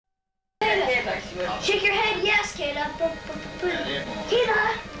head like she would. Shake your head, yes, Kayla.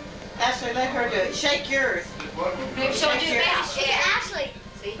 Kayla. Ashley, let her do it. Shake yours. Maybe she'll do that. Shake it, Ashley.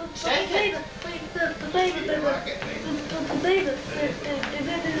 See? Shake it.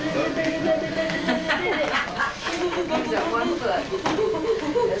 Use that one foot.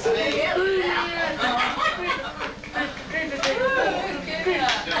 That's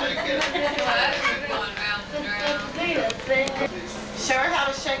Show her how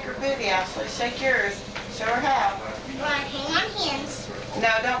to shake her booty, Ashley. Shake yours. Show her how. Hang on hands. No,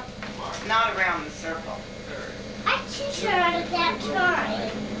 don't. Not around the circle. I teach her how to that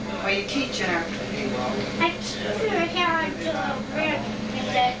time. Well, you teaching her. I teach her how to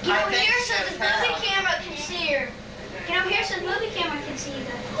get over here so the movie camera can see her. Get over here so the movie camera can see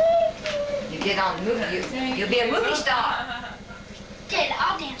her. You get on the movie, you'll be a movie star. Kayla,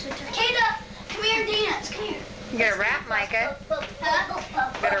 I'll dance with her. Kayla, come here and dance. Come here. You got a rap, Micah.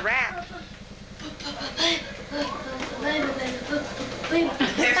 Huh? Got a rap.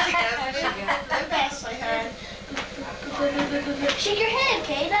 There she goes. Look, Ashley, hon. Shake your head,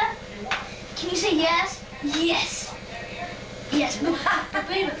 Kayla. Can you say yes? Yes. Yes.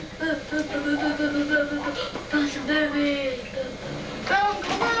 Baby. Oh,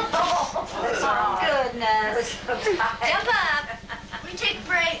 goodness. Jump up. We take a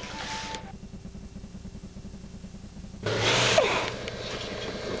break.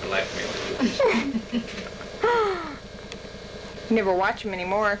 You never watch them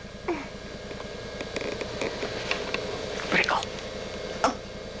anymore. Where'd it go? Oh.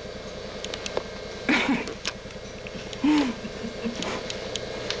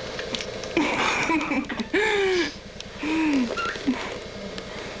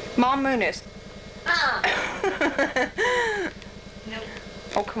 Mom Moonis. Nope.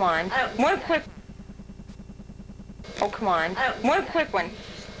 Oh, come on. One quick. Oh, come on. One quick one.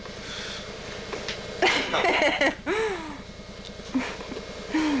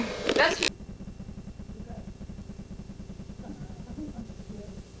 That's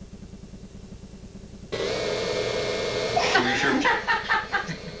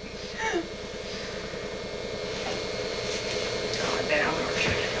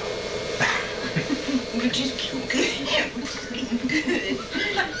We're just getting good. We're just getting good.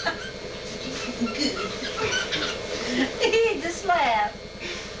 Good. Just laugh.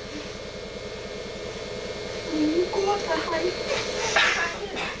 Go up the height.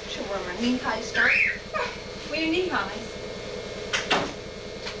 Should wear my knee-high skirt. Wear your knee-highs.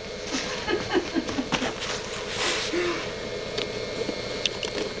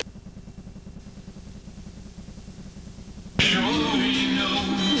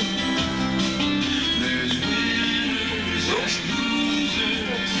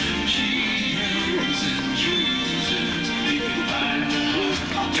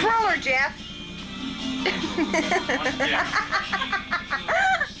 Twirler, Jeff.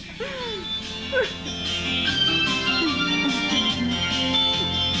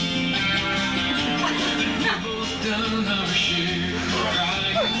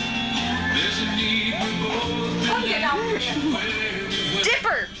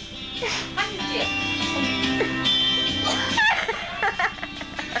 Dipper. How you dip?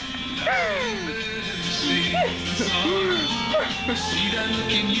 See that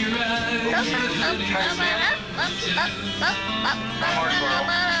look in your eyes.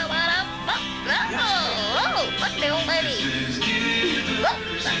 Look, the old lady.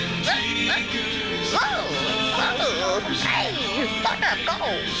 Hey, fuck up, go.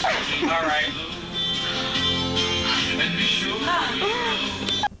 All right. And be sure